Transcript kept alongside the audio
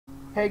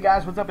Hey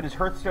guys, what's up? It is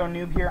Hearthstone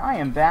Noob here. I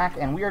am back,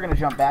 and we are going to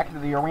jump back into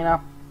the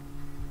arena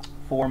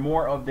for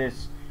more of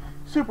this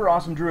super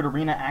awesome Druid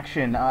Arena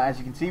action. As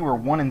you can see, we're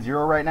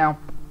 1-0 right now.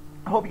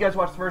 I hope you guys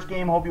watched the first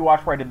game. I hope you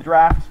watched where I did the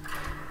draft.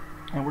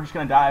 And we're just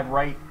going to dive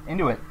right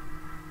into it.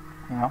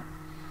 You know?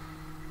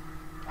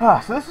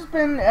 So this has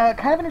been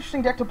kind of an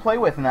interesting deck to play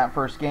with in that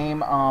first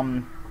game.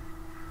 I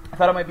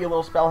thought it might be a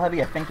little spell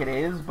heavy. I think it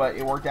is, but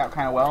it worked out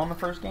kind of well in the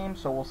first game.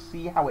 So we'll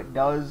see how it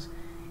does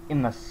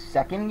in the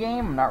second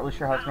game. I'm not really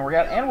sure how it's going to work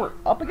out. And we're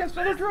up against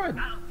another Druid.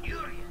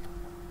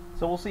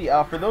 So we'll see.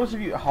 For those of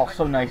you... Oh,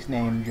 so nice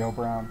name, Joe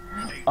Brown.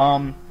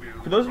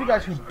 For those of you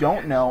guys who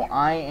don't know,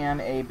 I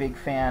am a big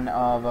fan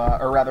of...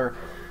 or rather,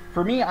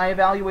 for me, I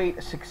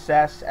evaluate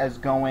success as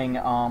going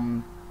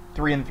 3-3.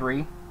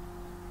 You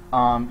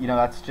know,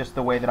 that's just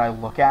the way that I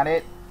look at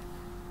it.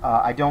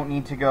 I don't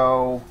need to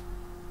go...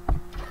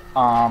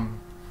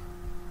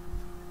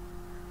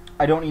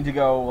 I don't need to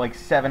go like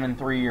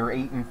 7-3 or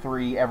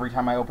 8-3 every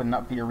time I open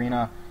up the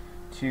arena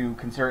to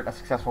consider it a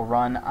successful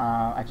run.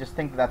 I just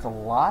think that's a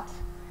lot,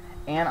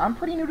 and I'm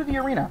pretty new to the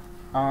arena.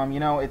 You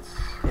know, it's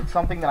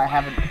something that I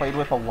haven't played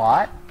with a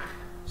lot.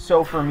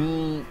 So for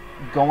me,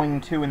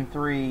 going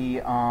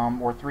 2-3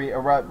 or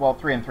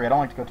 3-3. I don't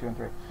like to go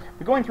 2-3,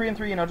 but going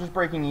 3-3, you know, just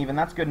breaking even.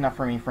 That's good enough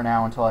for me for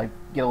now until I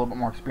get a little bit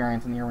more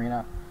experience in the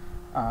arena.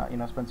 You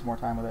know, spend some more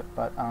time with it.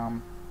 But I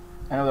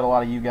know that a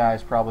lot of you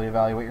guys probably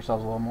evaluate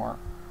yourselves a little more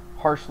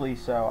harshly,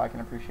 so I can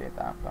appreciate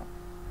that. But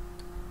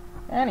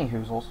any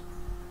hoozles.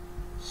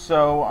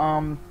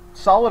 So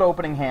solid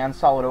opening hand,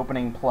 solid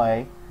opening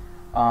play.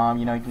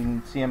 You know, you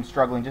can see him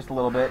struggling just a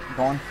little bit,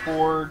 going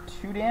for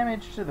 2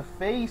 damage to the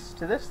face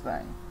to this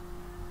thing.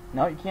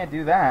 No, you can't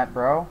do that,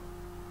 bro.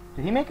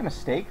 Did he make a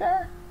mistake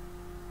there?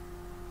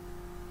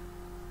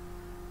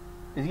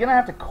 Is he gonna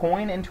have to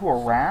coin into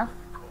a Wrath?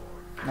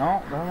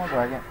 No, doesn't look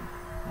like it.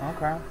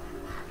 Okay.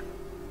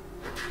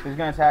 He's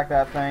going to attack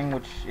that thing,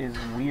 which is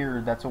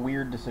weird. That's a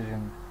weird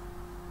decision.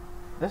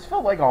 This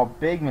felt like a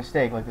big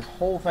mistake. Like, this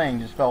whole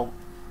thing just felt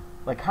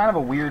like kind of a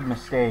weird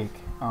mistake.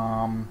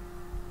 I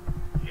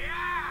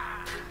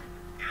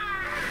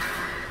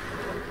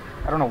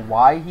don't know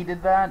why he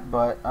did that,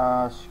 but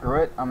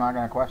screw it. I'm not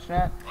going to question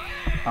it.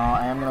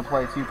 I am going to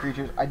play 2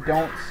 creatures. I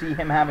don't see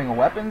him having a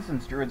weapon,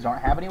 since Druids don't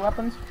have any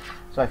weapons.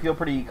 So I feel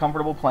pretty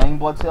comfortable playing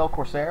Bloodsail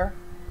Corsair.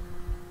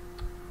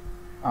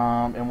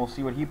 And we'll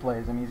see what he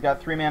plays. I mean, he's got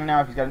 3 mana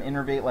now. If he's got an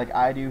Innervate like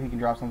I do, he can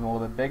drop something a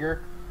little bit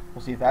bigger.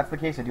 We'll see if that's the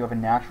case. I do have a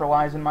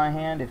Naturalize in my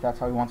hand, if that's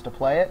how he wants to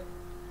play it.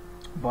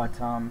 But,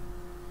 no,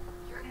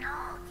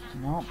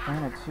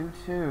 playing a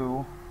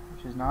 2-2,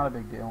 which is not a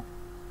big deal.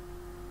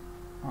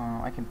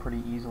 I can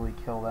pretty easily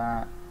kill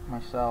that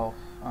myself.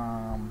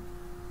 Let's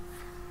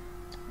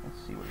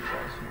see what he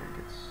does here.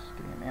 He gets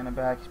getting a mana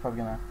back. He's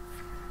probably going to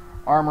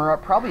armor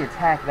up. Probably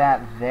attack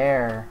that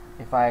there,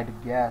 if I had to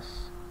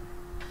guess.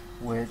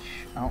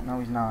 Which, oh, no,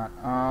 he's not.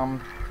 I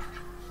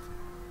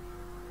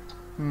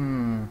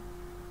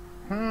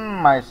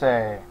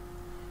say.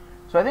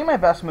 So I think my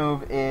best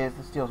move is,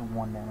 this deals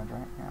 1 damage,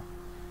 right? Yeah.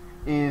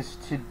 Is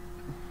to,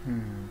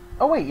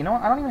 oh wait, you know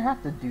what? I don't even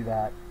have to do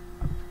that.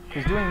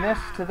 Because doing this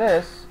to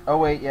this, oh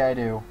wait, yeah, I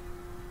do.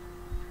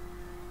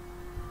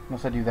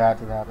 Unless I do that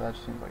to that, but that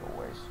just seems like a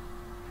waste.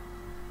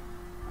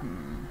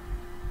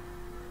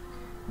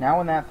 Now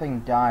when that thing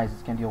dies,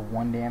 it's going to deal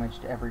 1 damage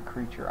to every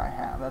creature I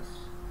have.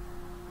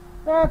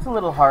 That's a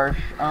little harsh.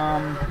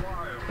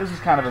 This is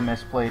kind of a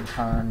misplayed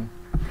turn.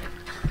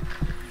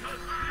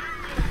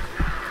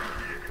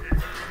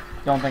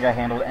 Don't think I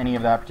handled any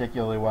of that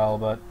particularly well,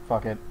 but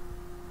fuck it.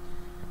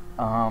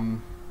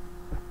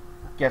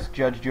 Guess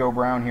Judge Joe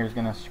Brown here is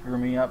going to screw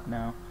me up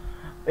now.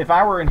 If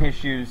I were in his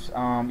shoes,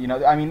 you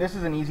know, I mean, this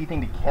is an easy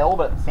thing to kill,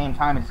 but at the same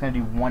time, it's going to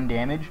do 1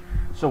 damage.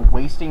 So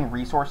wasting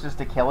resources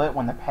to kill it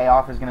when the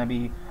payoff is going to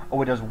be,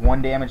 oh, it does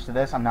 1 damage to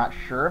this, I'm not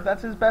sure if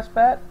that's his best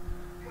bet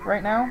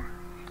right now.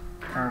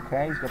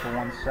 Okay, he's got the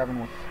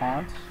 1-7 with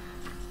taunt.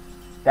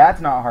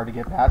 That's not hard to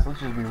get past, let's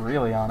just be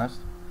really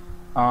honest.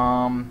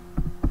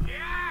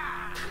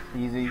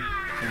 Easy.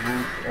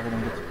 Whoop,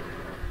 everything gets a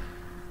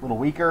little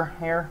weaker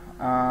here.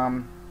 So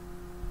I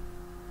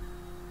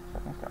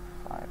think it's got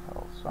 5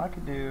 health. So I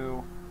could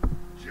do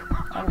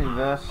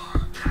this,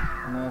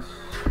 and this,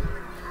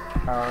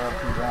 power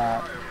up, do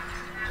that.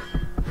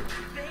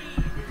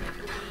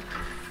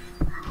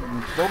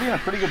 And still be in a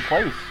pretty good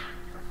place.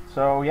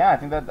 So yeah, I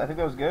think that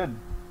was good.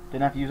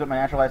 Didn't have to use up my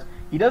Naturalize.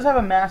 He does have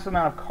a massive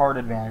amount of card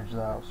advantage,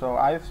 though. So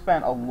I've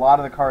spent a lot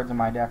of the cards in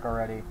my deck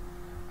already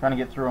trying to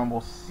get through them.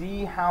 We'll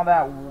see how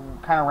that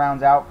kind of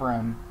rounds out for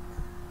him.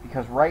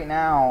 Because right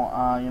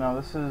now, you know,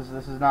 this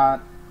is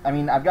not... I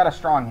mean, I've got a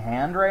strong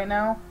hand right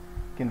now.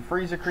 Can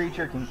freeze a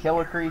creature, can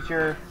kill a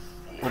creature,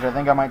 which I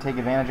think I might take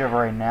advantage of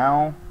right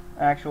now,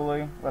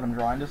 actually. Let him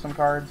draw into some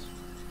cards.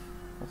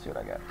 Let's see what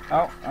I get.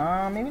 Oh,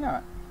 maybe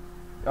not.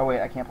 Oh, wait,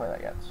 I can't play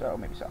that yet, so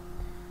maybe so.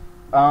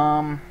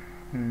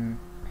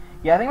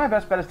 Yeah, I think my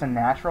best bet is to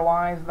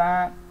naturalize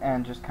that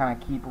and just kind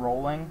of keep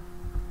rolling.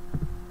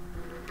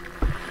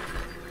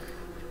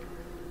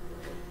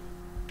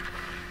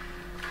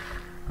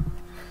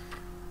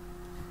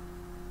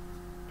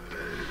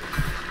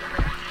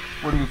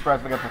 Would be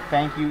surprised if I got the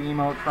thank you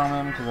emote from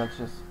him, because that's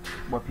just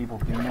what people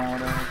do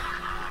nowadays.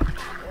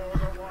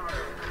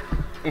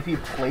 If he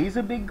plays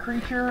a big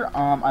creature,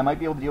 I might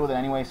be able to deal with it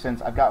anyway,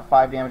 since I've got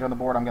 5 damage on the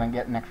board. I'm going to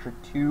get an extra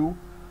 2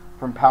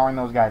 from powering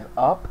those guys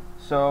up.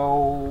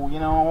 So, you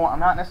know, I'm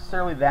not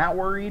necessarily that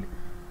worried.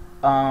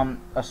 A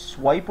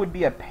swipe would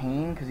be a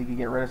pain, because he could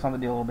get rid of something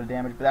to deal a little bit of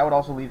damage, but that would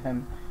also leave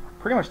him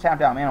pretty much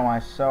tapped out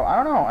mana-wise. So, I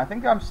don't know. I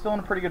think I'm still in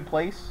a pretty good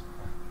place.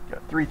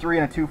 Got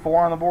 3/3 and a 2/4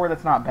 on the board.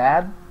 That's not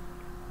bad.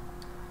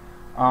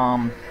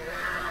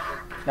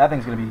 That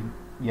thing's going to be...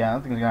 Yeah,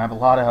 that thing's going to have a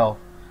lot of health.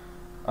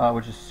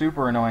 Which is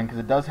super annoying because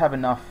it does have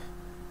enough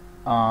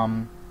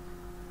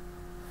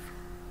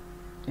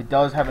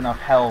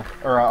health,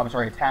 or I'm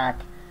sorry,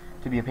 attack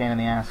to be a pain in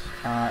the ass.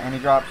 And he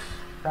drops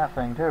that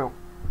thing too.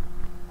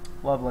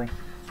 Lovely.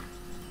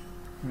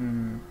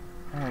 Oh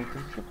wait,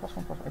 does it give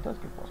 +1/+1? It does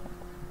give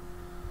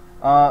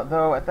 +1/+1.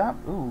 Though at that,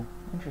 ooh,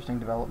 interesting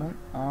development.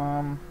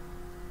 Gotta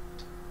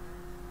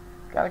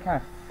kind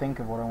of think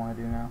of what I want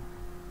to do now.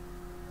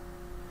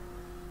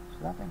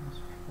 So that thing has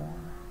 4.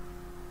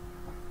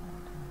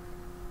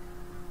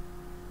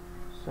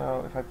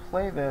 So if I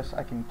play this,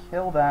 I can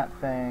kill that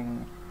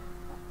thing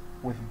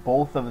with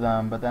both of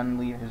them, but then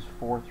leave his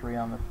 4/3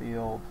 on the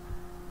field,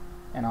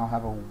 and I'll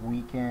have a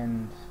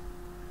weakened.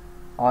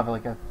 I'll have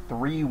like a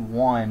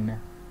 3/1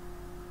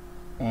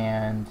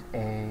 and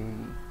a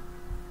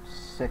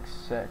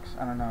 6/6.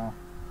 I don't know.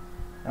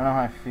 I don't know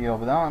how I feel,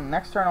 but then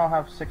next turn I'll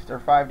have 6 or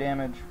 5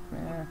 damage.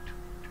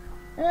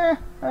 I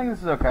think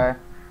this is okay.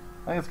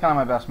 I think it's kind of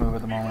my best move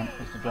at the moment,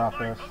 is to drop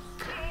this.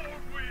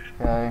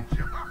 Okay.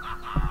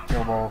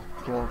 Kill both.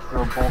 Throw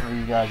both of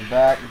you guys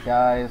back,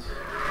 guys.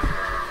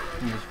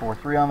 He just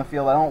 4/3 on the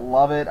field. I don't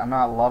love it. I'm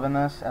not loving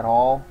this at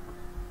all.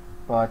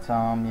 But,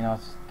 you know,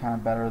 it's kind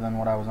of better than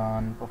what I was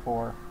on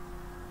before.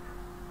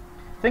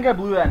 I think I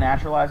blew that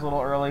naturalize a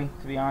little early,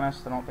 to be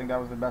honest. I don't think that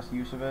was the best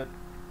use of it.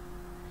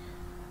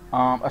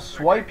 A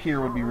swipe here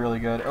would be really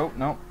good. Oh,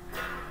 no.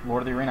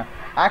 Lord of the Arena.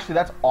 Actually,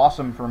 that's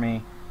awesome for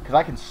me, because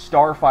I can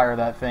Starfire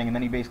that thing, and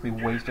then he basically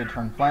wasted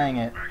turn playing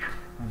it.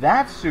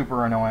 That's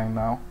super annoying,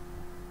 though.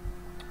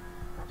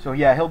 So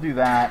yeah, he'll do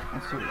that.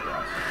 Let's see what he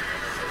does.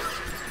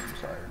 I'm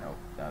sorry, nope,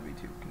 that would be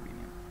too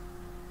convenient.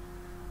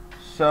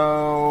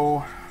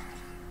 So,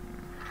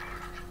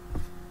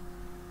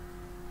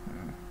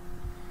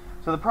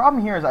 so the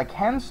problem here is I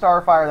can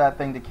Starfire that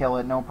thing to kill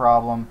it, no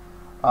problem.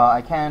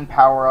 I can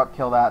power up,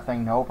 kill that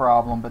thing, no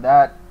problem. But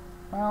that,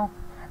 well,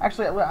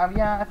 actually,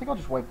 yeah, I think I'll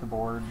just wipe the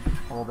board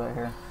a little bit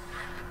here.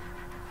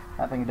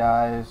 That thing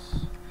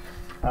dies.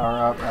 Power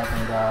up, that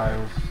thing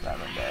dies. That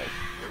thing dies.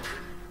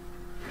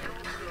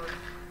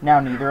 Now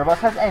neither of us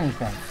has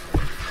anything.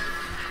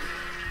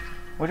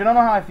 Which I don't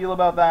know how I feel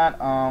about that.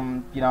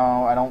 You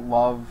know, I don't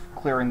love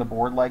clearing the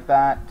board like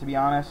that, to be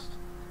honest.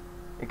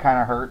 It kind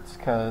of hurts,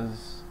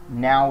 because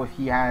now if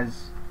he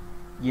has,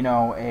 you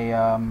know, a,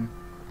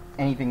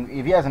 anything,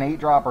 if he has an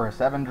 8-drop or a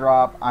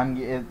 7-drop,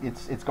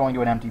 it's going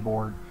to an empty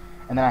board.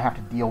 And then I have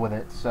to deal with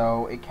it.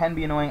 So it can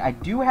be annoying. I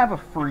do have a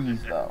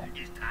freeze, though.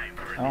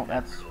 Oh,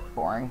 that's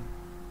boring.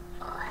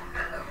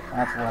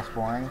 That's less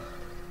boring.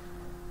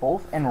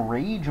 Both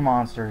enrage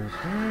monsters.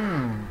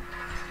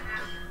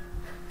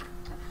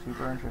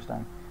 Super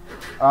interesting.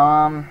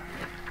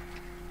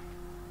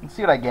 Let's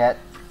see what I get.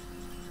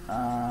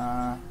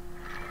 That's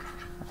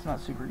not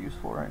super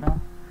useful right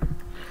now.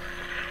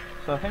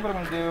 So I think what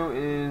I'm going to do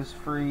is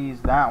freeze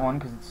that one,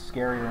 because it's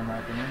scarier in my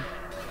opinion.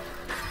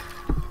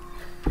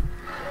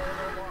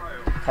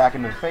 Attack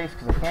into the face,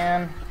 because I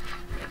can.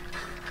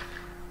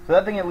 So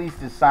that thing at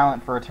least is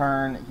silent for a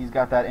turn. He's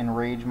got that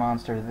enrage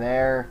monster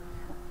there,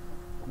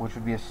 which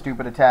would be a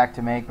stupid attack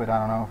to make, but I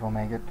don't know if he'll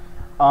make it.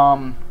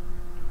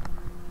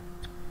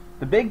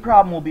 The big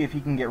problem will be if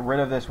he can get rid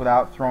of this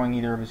without throwing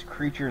either of his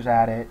creatures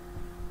at it.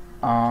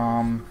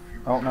 Oh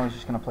no, he's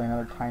just going to play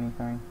another tiny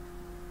thing.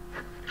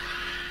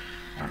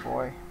 Oh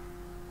boy.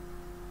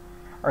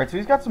 Alright, so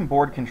he's got some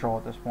board control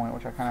at this point,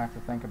 which I kind of have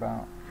to think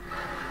about.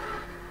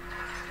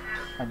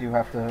 I do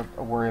have to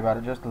worry about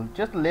it just a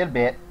little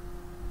bit.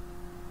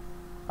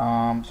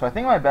 So I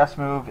think my best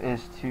move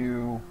is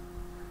to...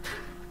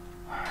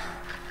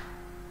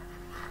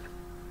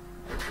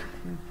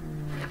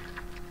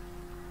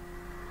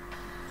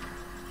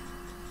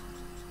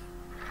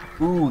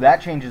 Ooh,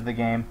 that changes the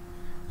game.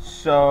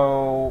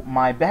 So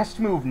my best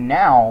move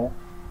now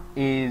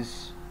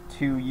is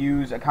to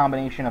use a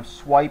combination of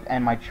swipe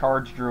and my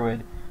charge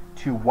druid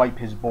to wipe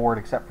his board,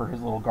 except for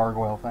his little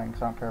gargoyle thing,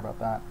 because I don't care about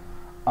that.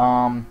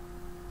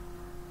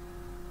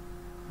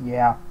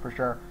 Yeah, for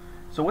sure.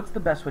 So what's the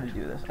best way to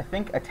do this? I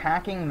think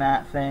attacking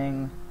that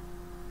thing,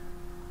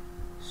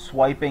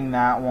 swiping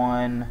that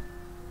one,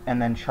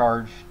 and then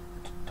charge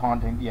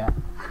taunting. Yeah.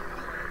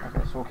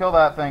 Okay, so we'll kill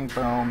that thing.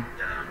 Boom.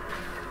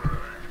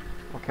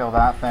 We'll kill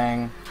that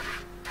thing.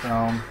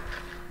 Boom.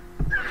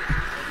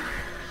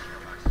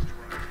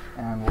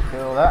 And we'll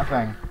kill that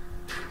thing.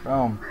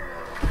 Boom.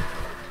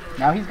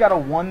 Now he's got a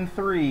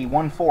 1/3,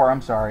 1/4,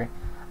 I'm sorry.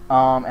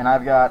 And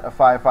I've got a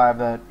 5/5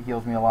 that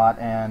heals me a lot,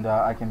 and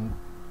I can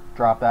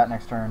drop that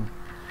next turn.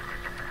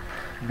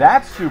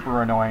 That's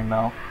super annoying,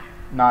 though.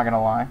 Not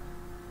gonna lie.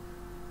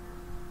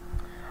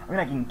 I mean,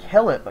 I can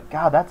kill it, but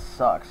God, that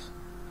sucks.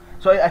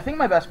 So I think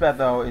my best bet,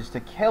 though, is to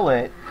kill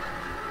it.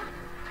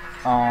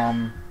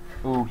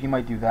 Ooh, he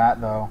might do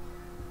that, though.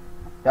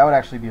 That would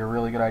actually be a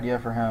really good idea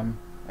for him.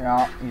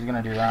 Yeah, he's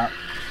gonna do that.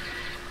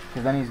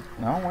 Because then he's...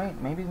 No, wait,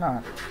 maybe he's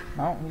not.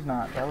 No, he's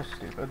not. That was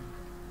stupid.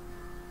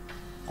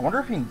 I wonder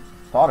if he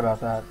thought about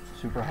that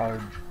super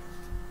hard.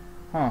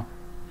 Huh.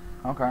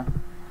 Okay.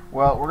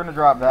 Well, we're gonna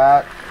drop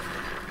that.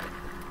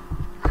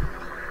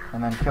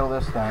 And then kill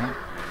this thing.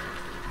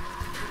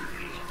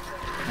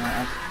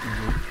 Yeah, that's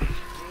easy.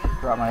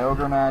 Drop my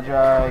Ogre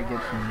Magi,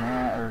 get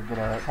some get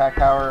a attack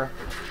tower.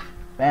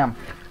 Bam.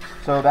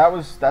 So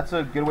that's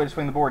a good way to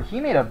swing the board. He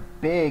made a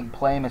big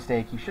play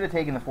mistake. He should have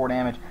taken the 4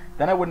 damage.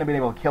 Then I wouldn't have been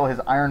able to kill his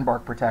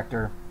Ironbark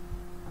Protector.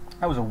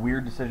 That was a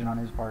weird decision on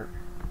his part.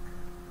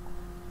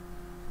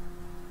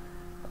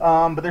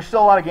 But there's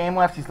still a lot of game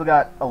left. He's still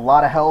got a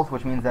lot of health,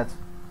 which means that's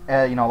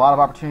you know, a lot of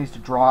opportunities to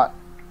draw it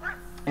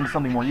into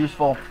something more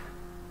useful.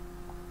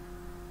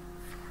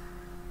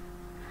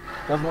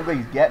 Doesn't look like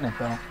he's getting it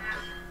though.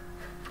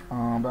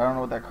 But I don't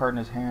know what that card in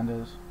his hand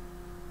is.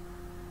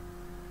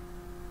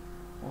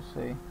 We'll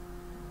see.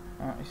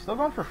 He's still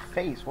going for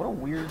face. What a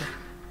weird...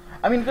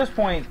 I mean, at this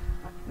point,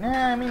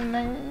 I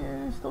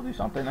mean, still do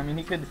something. I mean,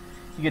 he could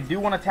do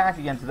 1 attack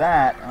against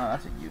that.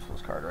 That's a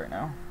useless card right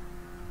now.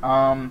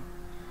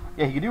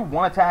 Yeah, he could do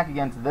 1 attack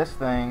against this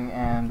thing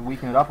and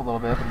weaken it up a little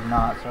bit, but he's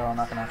not. So I'm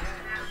not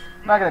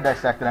gonna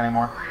dissect it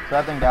anymore. So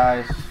that thing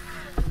dies.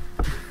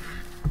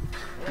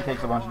 He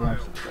takes a bunch of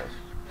damage to the face.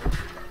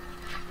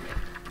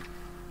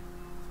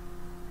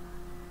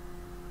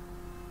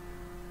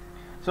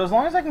 So as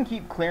long as I can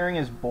keep clearing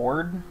his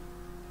board,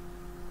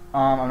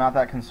 I'm not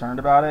that concerned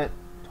about it.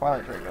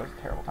 Twilight Drake, that was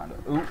a terrible time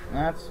to... Ooh,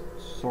 that's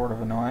sort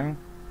of annoying.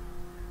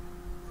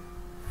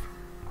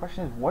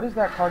 Question is, what is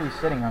that card he's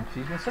sitting on? Because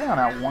he's been sitting on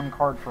that 1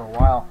 card for a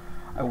while.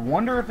 I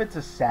wonder if it's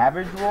a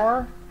Savage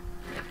Roar,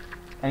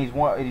 and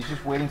he's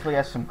just waiting until he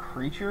has some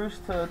creatures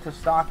to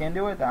stock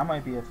into it. That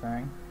might be a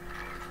thing.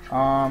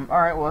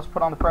 Alright, well, let's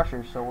put on the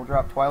pressure. So we'll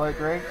drop Twilight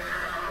Drake,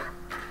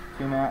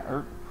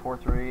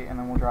 4/3, and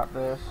then we'll drop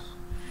this.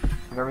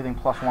 Give everything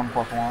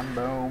 +1/+1.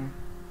 Boom.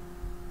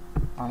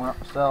 Armor up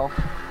myself.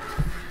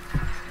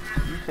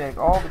 You take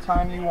all the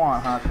time you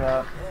want,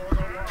 Hotshot.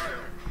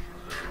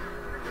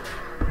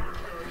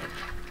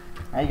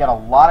 Now you got a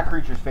lot of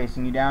creatures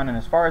facing you down, and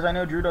as far as I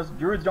know,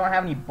 Druids don't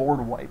have any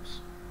board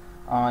wipes.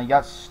 You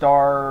got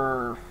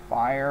Star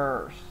Fire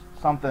or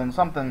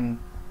something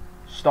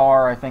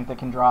Star, I think, that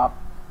can drop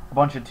a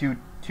bunch of 2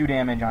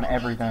 damage on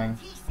everything.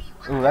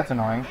 Ooh, that's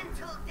annoying.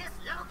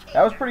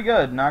 That was pretty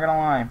good, not gonna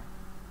lie.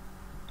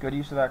 Good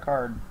use of that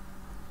card.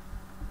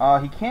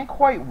 He can't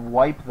quite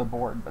wipe the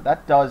board, but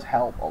that does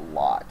help a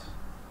lot.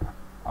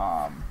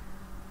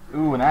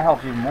 Ooh, and that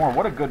helps even more.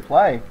 What a good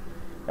play.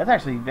 That's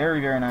actually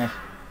very, very nice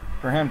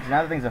for him, because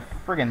now the thing's a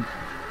friggin'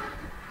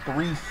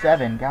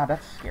 3/7. God,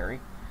 that's scary.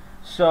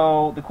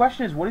 So, the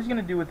question is, what is he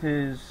going to do with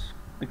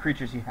the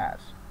creatures he has?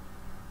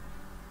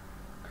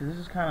 Because this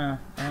is kind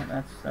of...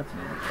 that's an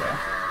easy play.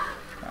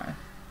 Okay.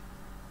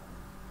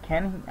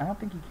 Can he... I don't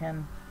think he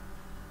can...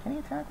 Can he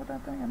attack with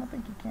that thing? I don't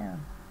think he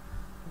can.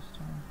 This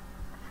turn.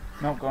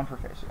 Nope, going for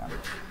face again.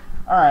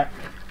 Alright.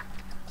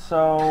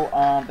 So,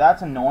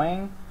 that's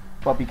annoying,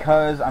 but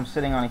because I'm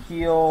sitting on a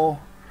heal,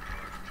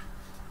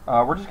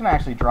 we're just going to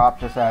actually drop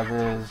this as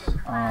is.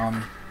 What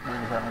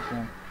was that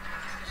machine?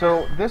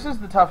 So, this is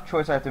the tough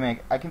choice I have to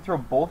make. I can throw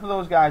both of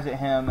those guys at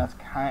him. That's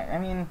I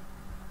mean,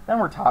 then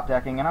we're top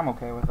decking, and I'm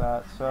okay with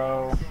that.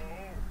 So,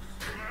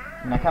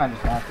 I mean, I kind of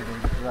just have to do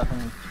because that thing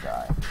needs to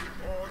die.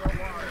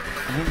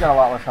 And he's got a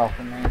lot less health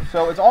than me.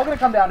 So, it's all going to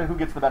come down to who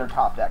gets the better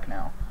top deck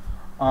now.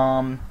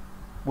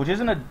 Which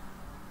isn't a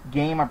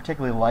game I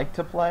particularly like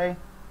to play.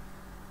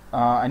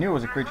 I knew it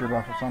was a creature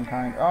buff of some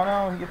kind. Oh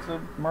no, he gets a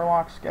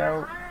Murloc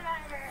Scout.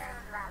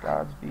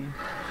 Gods be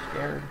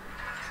scared.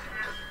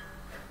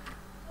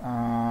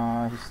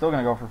 He's still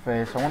going to go for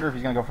face. I wonder if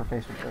he's going to go for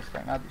face with this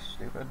thing. That'd be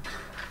stupid.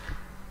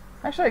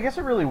 Actually, I guess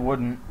it really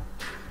wouldn't.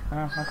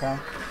 Oh, okay.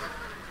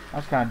 That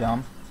was kind of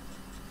dumb.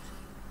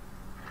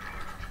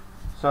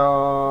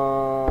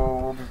 So,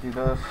 we'll just do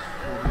this.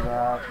 We'll do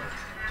that.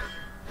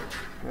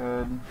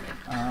 Good.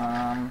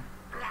 I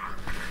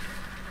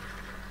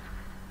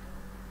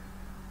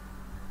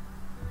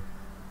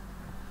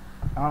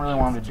don't really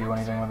want him to do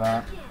anything with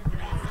that.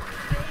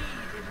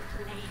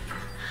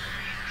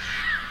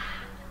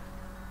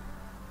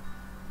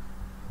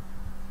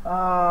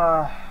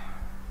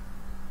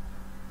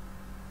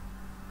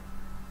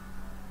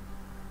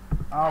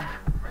 I'll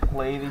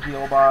play the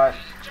heal bot.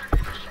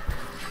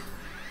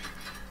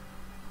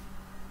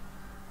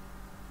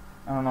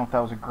 I don't know if that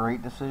was a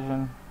great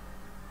decision.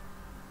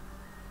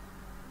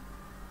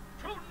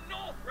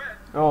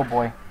 Oh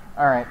boy.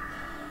 Alright.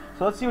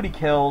 So let's see what he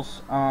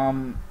kills.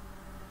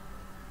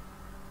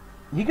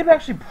 He could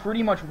actually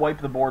pretty much wipe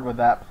the board with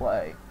that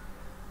play.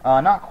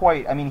 Not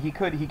quite. I mean, he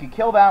could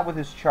kill that with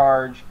his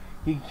charge.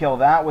 He could kill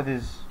that with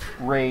his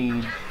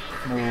rage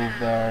move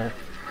there.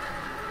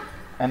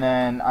 And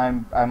then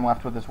I'm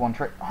left with this one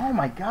trick. Oh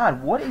my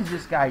god, what is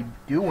this guy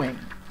doing?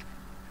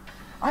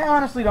 I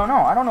honestly don't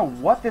know. I don't know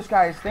what this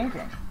guy is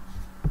thinking.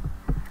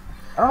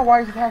 I don't know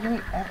why he's attacking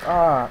me.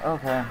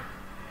 Okay.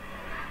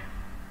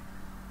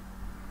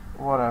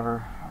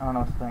 Whatever. I don't know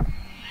what to think.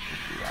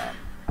 Let's do that.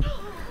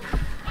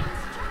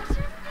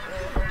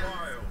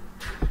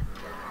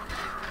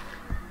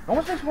 It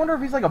almost makes me wonder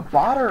if he's like a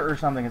botter or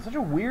something. It's such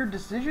a weird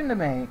decision to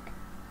make.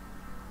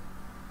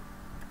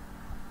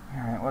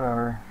 Alright,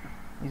 whatever.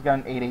 He's got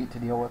an 8-8 to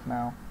deal with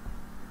now.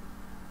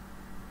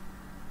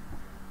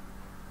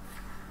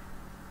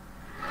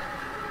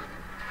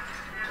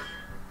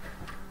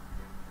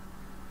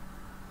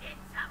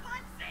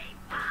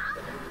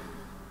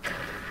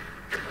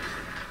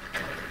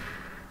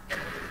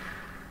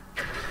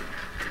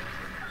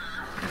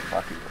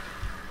 Fuck you.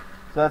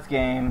 So that's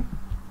game.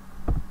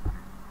 Well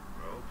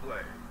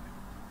played.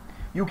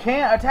 You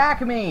can't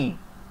attack me!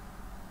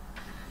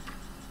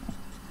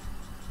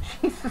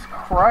 Jesus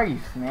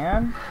Christ,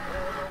 man.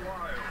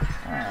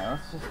 Alright,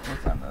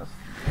 let's end this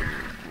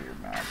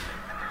weird match.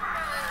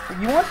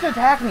 He wants to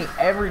attack me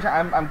every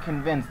time. I'm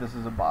convinced this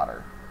is a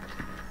botter.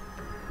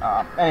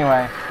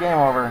 Anyway, game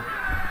over.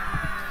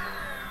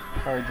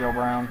 Sorry, Joe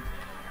Brown.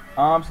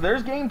 So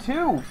there's game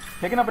 2.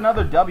 Picking up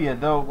another W,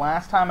 though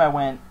last time I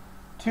went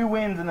 2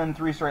 wins and then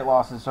 3 straight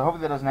losses, so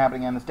hopefully that doesn't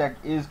happen again. This deck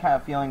is kind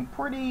of feeling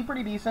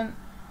pretty decent.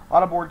 A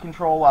lot of board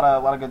control, a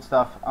lot of good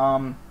stuff.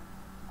 I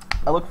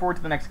look forward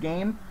to the next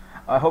game.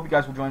 I hope you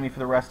guys will join me for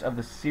the rest of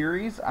the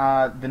series.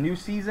 The new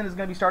season is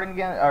going to be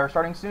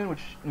starting soon,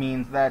 which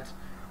means that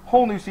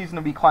whole new season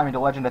will be Climbing to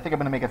Legend. I think I'm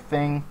going to make a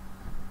thing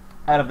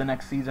out of the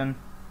next season,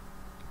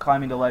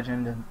 Climbing to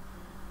Legend and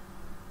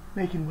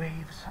making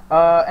waves.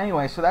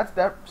 Anyway, so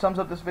that sums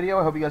up this video.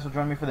 I hope you guys will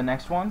join me for the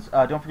next ones.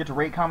 Don't forget to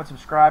rate, comment,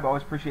 subscribe. I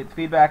always appreciate the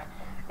feedback.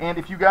 And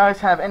if you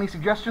guys have any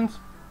suggestions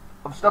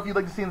of stuff you'd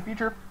like to see in the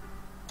future,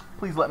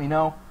 please let me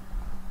know.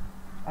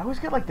 I always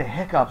get like the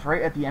hiccups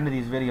right at the end of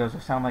these videos. I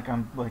sound like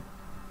I'm like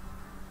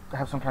I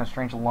have some kind of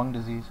strange lung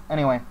disease.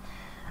 Anyway,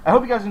 I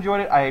hope you guys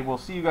enjoyed it. I will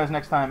see you guys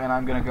next time, and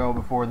I'm gonna go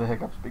before the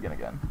hiccups begin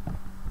again.